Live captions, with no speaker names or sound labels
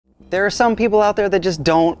There are some people out there that just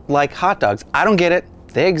don't like hot dogs. I don't get it.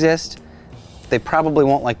 They exist. They probably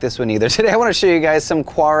won't like this one either. Today I want to show you guys some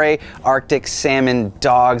Kvaroy Arctic salmon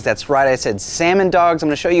dogs. That's right, I said salmon dogs. I'm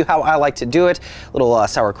going to show you how I like to do it. A little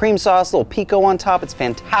sour cream sauce, a little pico on top. It's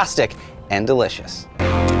fantastic and delicious.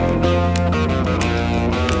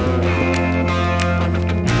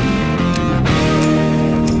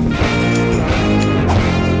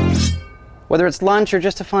 Whether it's lunch or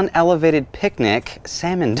just a fun elevated picnic,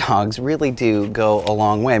 salmon dogs really do go a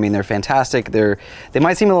long way. I mean, they're fantastic. They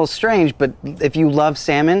might seem a little strange, but if you love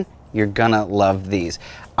salmon, you're gonna love these.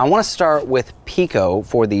 I wanna start with Pico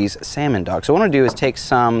for these salmon dogs. So what I'm gonna do is take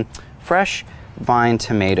some fresh vine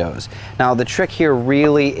tomatoes. Now the trick here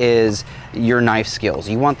really is your knife skills.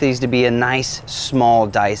 You want these to be a nice small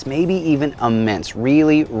dice, maybe even a mince,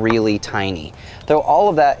 really, really tiny. Throw all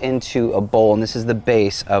of that into a bowl, and this is the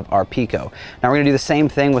base of our Pico. Now we're gonna do the same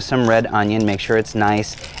thing with some red onion. Make sure it's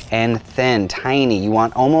nice and thin, tiny. You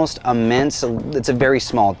want almost a mince. It's a very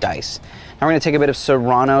small dice. Now we're gonna take a bit of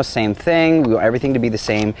serrano, same thing. We want everything to be the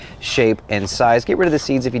same shape and size. Get rid of the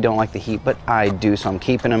seeds if you don't like the heat, but I do, so I'm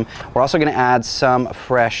keeping them. We're also gonna add some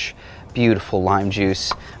fresh, beautiful lime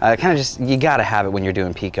juice. Kind of just, you gotta have it when you're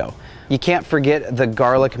doing Pico. You can't forget the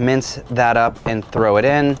garlic, mince that up and throw it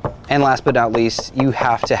in. And last but not least, you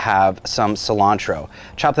have to have some cilantro.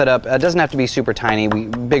 Chop that up. It doesn't have to be super tiny.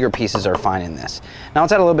 Bigger pieces are fine in this. Now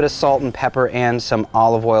let's add a little bit of salt and pepper and some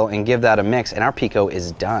olive oil and give that a mix, and our Pico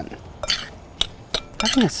is done.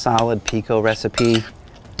 Having a solid Pico recipe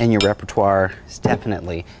in your repertoire is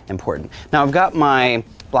definitely important. Now I've got my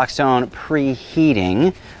Blackstone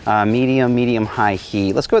preheating, medium, high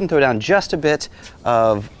heat. Let's go ahead and throw down just a bit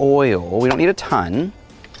of oil. We don't need a ton,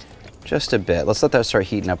 just a bit. Let's let that start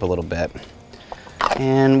heating up a little bit.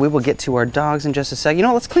 And we will get to our dogs in just a sec. You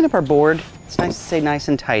know, let's clean up our board. It's nice to stay nice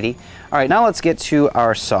and tidy. All right, now let's get to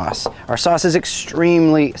our sauce. Our sauce is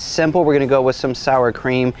extremely simple. We're gonna go with some sour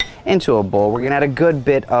cream into a bowl. We're gonna add a good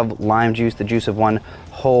bit of lime juice, the juice of one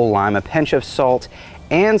whole lime, a pinch of salt,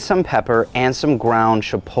 and some pepper, and some ground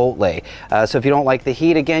chipotle. So if you don't like the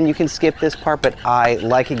heat, again, you can skip this part, but I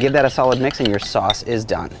like it. Give that a solid mix and your sauce is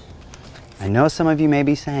done. I know some of you may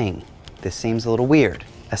be saying, this seems a little weird.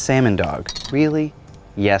 A salmon dog, really?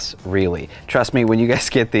 Yes, really. Trust me, when you guys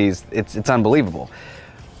get these, it's unbelievable.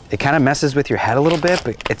 It kind of messes with your head a little bit,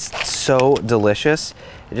 but it's so delicious.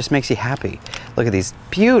 It just makes you happy. Look at these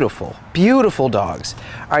beautiful, beautiful dogs.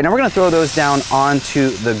 All right, now we're gonna throw those down onto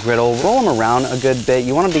the griddle, roll them around a good bit.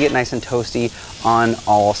 You want them to get nice and toasty on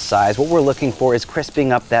all sides. What we're looking for is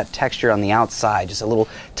crisping up that texture on the outside, just a little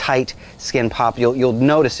tight skin pop. You'll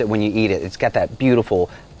notice it when you eat it. It's got that beautiful,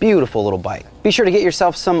 beautiful little bite. Be sure to get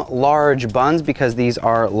yourself some large buns because these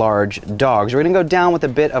are large dogs. We're gonna go down with a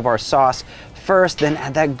bit of our sauce first, then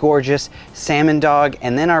add that gorgeous salmon dog,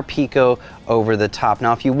 and then our Pico over the top.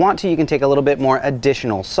 Now, if you want to, you can take a little bit more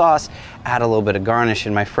additional sauce, add a little bit of garnish,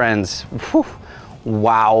 and my friends, whew,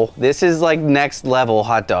 wow, this is like next level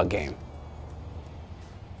hot dog game.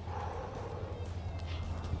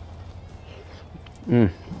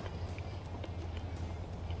 A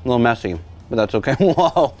little messy, but that's okay.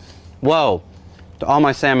 Whoa, whoa. To all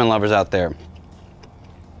my salmon lovers out there,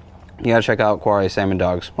 you gotta check out Kvaroy salmon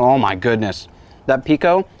dogs. Oh my goodness. That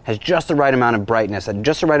Pico has just the right amount of brightness,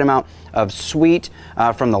 just the right amount of sweet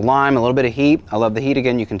from the lime, a little bit of heat. I love the heat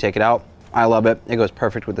again, you can take it out. I love it. It goes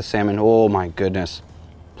perfect with the salmon. Oh my goodness.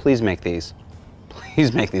 Please make these.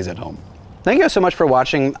 Please make these at home. Thank you guys so much for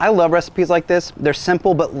watching. I love recipes like this. They're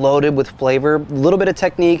simple but loaded with flavor, a little bit of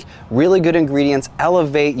technique, really good ingredients,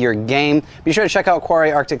 elevate your game. Be sure to check out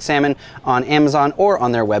Kvaroy Arctic Salmon on Amazon or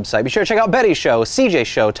on their website. Be sure to check out Betty's show, CJ's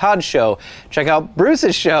show, Todd's show, check out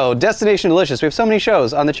Bruce's show, Destination Delicious. We have so many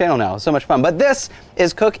shows on the channel now, so much fun. But this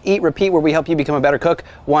is Cook, Eat, Repeat, where we help you become a better cook,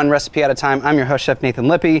 one recipe at a time. I'm your host, Chef Nathan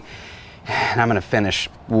Lippy, and I'm gonna finish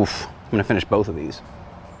both of these.